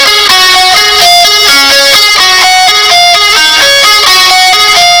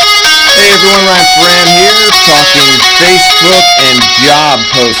everyone, Ryan Ferran here, talking Facebook and job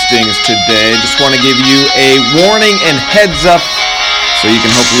postings today. Just want to give you a warning and heads up so you can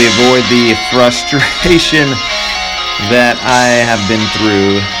hopefully avoid the frustration that I have been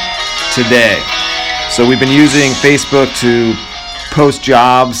through today. So we've been using Facebook to post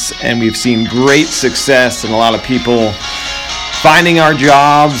jobs, and we've seen great success and a lot of people finding our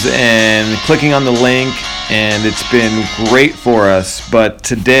jobs and clicking on the link, and it's been great for us. But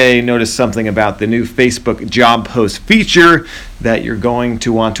today, notice something about the new Facebook job post feature that you're going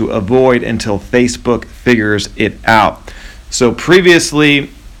to want to avoid until Facebook figures it out. So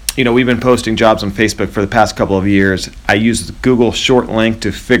previously, we've been posting jobs on Facebook for the past couple of years. I used Google Short Link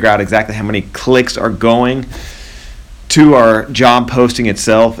to figure out exactly how many clicks are going to our job posting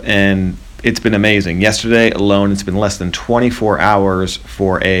itself, and it's been amazing. Yesterday alone, it's been less than 24 hours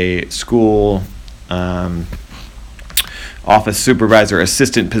for a school office supervisor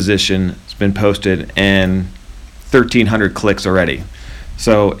assistant position. It's been posted, and 1,300 clicks already.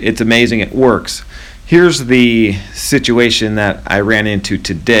 So it's amazing. It works. Here's the situation that I ran into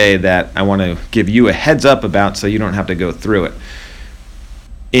today that I want to give you a heads up about so you don't have to go through it.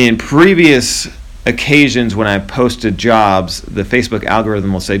 In previous occasions when I posted jobs, the Facebook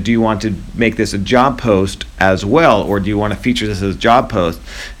algorithm will say, do you want to make this a job post as well, or do you want to feature this as a job post?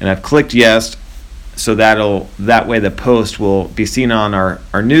 And I've clicked yes, so that way the post will be seen on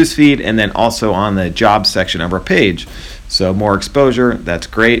our news feed and then also on the job section of our page. So more exposure, that's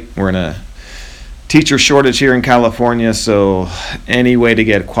great. We're in a teacher shortage here in California, so any way to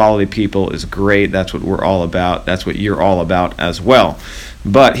get quality people is great. That's what we're all about. That's what you're all about as well.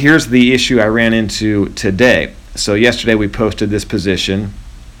 But here's the issue I ran into today. So yesterday we posted this position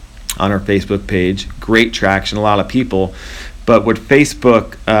on our Facebook page. Great traction, a lot of people. But with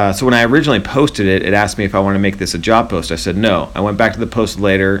Facebook, so when I originally posted it, it asked me if I want to make this a job post. I said no. I went back to the post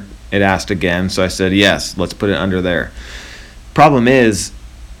later. It asked again, so I said yes, let's put it under there. Problem is,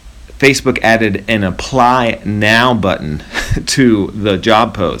 Facebook added an apply now button to the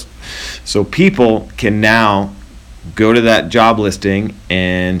job post. So people can now go to that job listing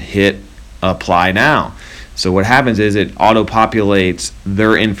and hit apply now. So what happens is it auto-populates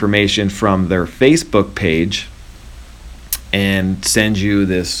their information from their Facebook page and sends you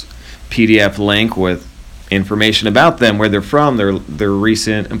this PDF link with information about them, where they're from, their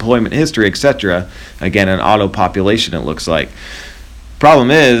recent employment history, etc. Again, an auto-population, it looks like.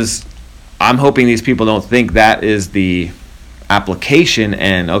 Problem is, I'm hoping these people don't think that is the application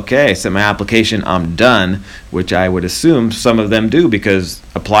and okay, I sent my application, I'm done, which I would assume some of them do, because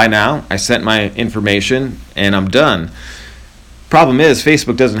apply now, I sent my information and I'm done. Problem is,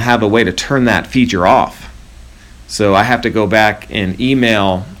 Facebook doesn't have a way to turn that feature off. So I have to go back and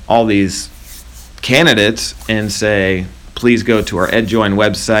email all these candidates and say, please go to our EdJoin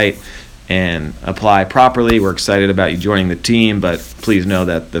website and apply properly. We're excited about you joining the team, but please know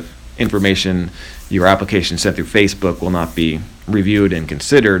that the information, your application sent through Facebook, will not be reviewed and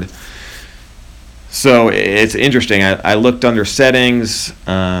considered. So it's interesting. I looked under settings.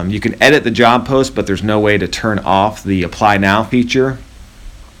 You can edit the job post, but there's no way to turn off the apply now feature.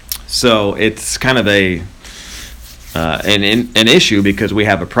 So it's kind of an issue, because we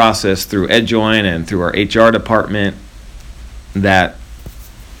have a process through EdJoin and through our HR department that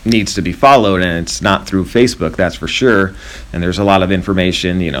needs to be followed, and it's not through Facebook, that's for sure. And there's a lot of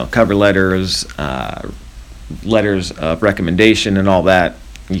information, cover letters, letters of recommendation and all that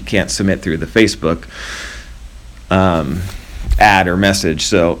you can't submit through the Facebook ad or message.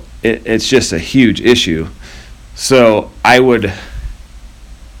 So it's just a huge issue. So I would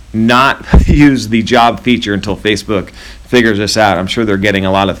not use the job feature until Facebook figures this out. I'm sure they're getting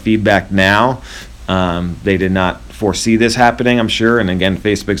a lot of feedback now. They did not foresee this happening, I'm sure. And again,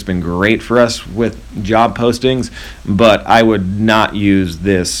 Facebook's been great for us with job postings, but I would not use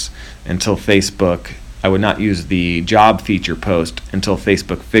this until Facebook. I would not use the job feature post until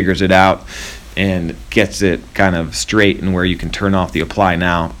Facebook figures it out and gets it kind of straight and where you can turn off the apply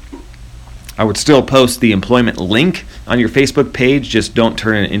now. I would still post the employment link on your Facebook page, just don't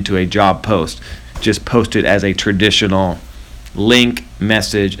turn it into a job post. Just post it as a traditional link,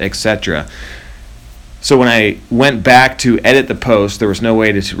 message, etc. So when I went back to edit the post, there was no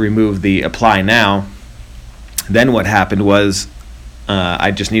way to remove the apply now. Then what happened was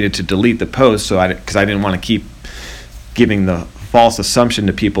I just needed to delete the post, because I didn't want to keep giving the false assumption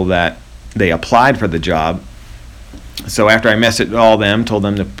to people that they applied for the job. So after I messaged all them, told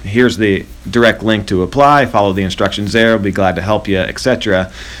them, here's the direct link to apply, follow the instructions there, I'll be glad to help you,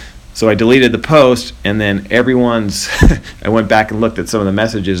 etc. So I deleted the post, and then everyone's I went back and looked at some of the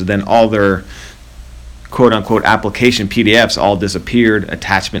messages, and then all their quote-unquote application PDFs all disappeared,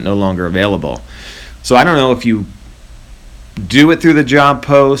 attachment no longer available. So I don't know if you do it through the job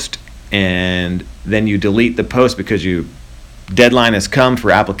post and then you delete the post because deadline has come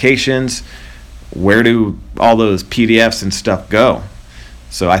for applications. Where do all those PDFs and stuff go?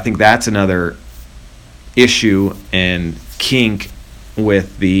 So I think that's another issue and kink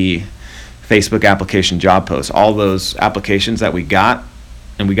with the Facebook application job posts. All those applications that we got,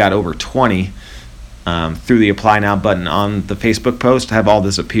 and we got over 20 through the Apply Now button on the Facebook post, have all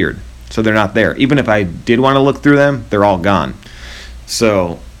disappeared. So they're not there. Even if I did want to look through them, they're all gone.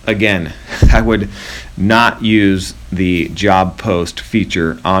 So again, I would not use the job post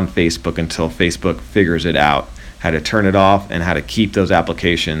feature on Facebook until Facebook figures it out, how to turn it off and how to keep those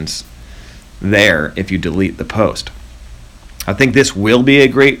applications there if you delete the post. I think this will be a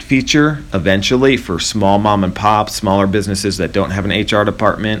great feature eventually for small mom and pop, smaller businesses that don't have an HR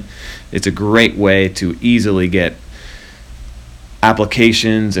department. It's a great way to easily get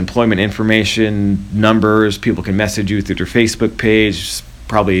applications, employment information, numbers. People can message you through their Facebook page,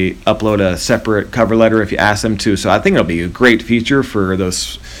 probably upload a separate cover letter if you ask them to. So I think it'll be a great feature for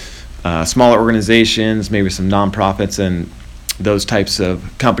those smaller organizations, maybe some nonprofits and those types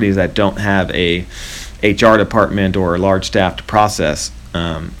of companies that don't have a HR department or a large staff to process.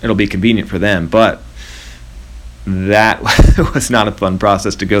 It'll be convenient for them, but that was not a fun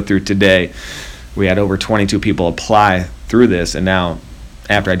process to go through today. We had over 22 people apply through this, and now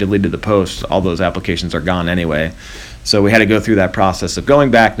after I deleted the post, all those applications are gone anyway. So we had to go through that process of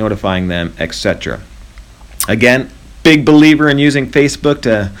going back, notifying them, etc. Again, big believer in using Facebook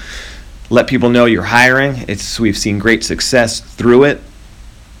to let people know you're hiring. We've seen great success through it.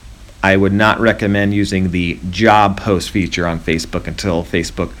 I would not recommend using the job post feature on Facebook until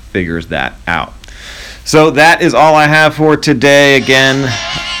Facebook figures that out. So that is all I have for today. Again,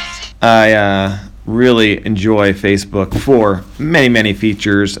 I really enjoy Facebook for many, many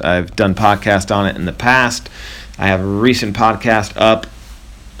features. I've done podcasts on it in the past. I have a recent podcast up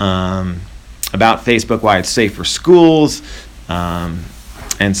about Facebook, why it's safe for schools,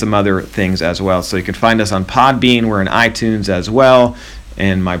 and some other things as well. So you can find us on Podbean. We're in iTunes as well.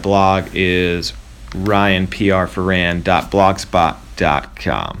 And my blog is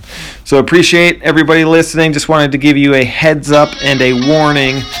ryanprferran.blogspot.com. So appreciate everybody listening. Just wanted to give you a heads up and a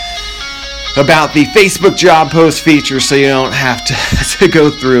warning about the Facebook job post feature so you don't have to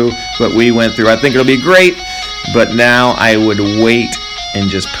go through what we went through. I think it'll be great, but now I would wait and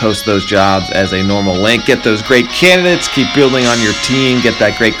just post those jobs as a normal link. Get those great candidates, keep building on your team, get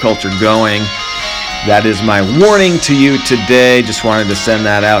that great culture going. That is my warning to you today. Just wanted to send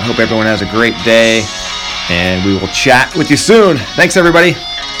that out. Hope everyone has a great day, and we will chat with you soon. Thanks, everybody.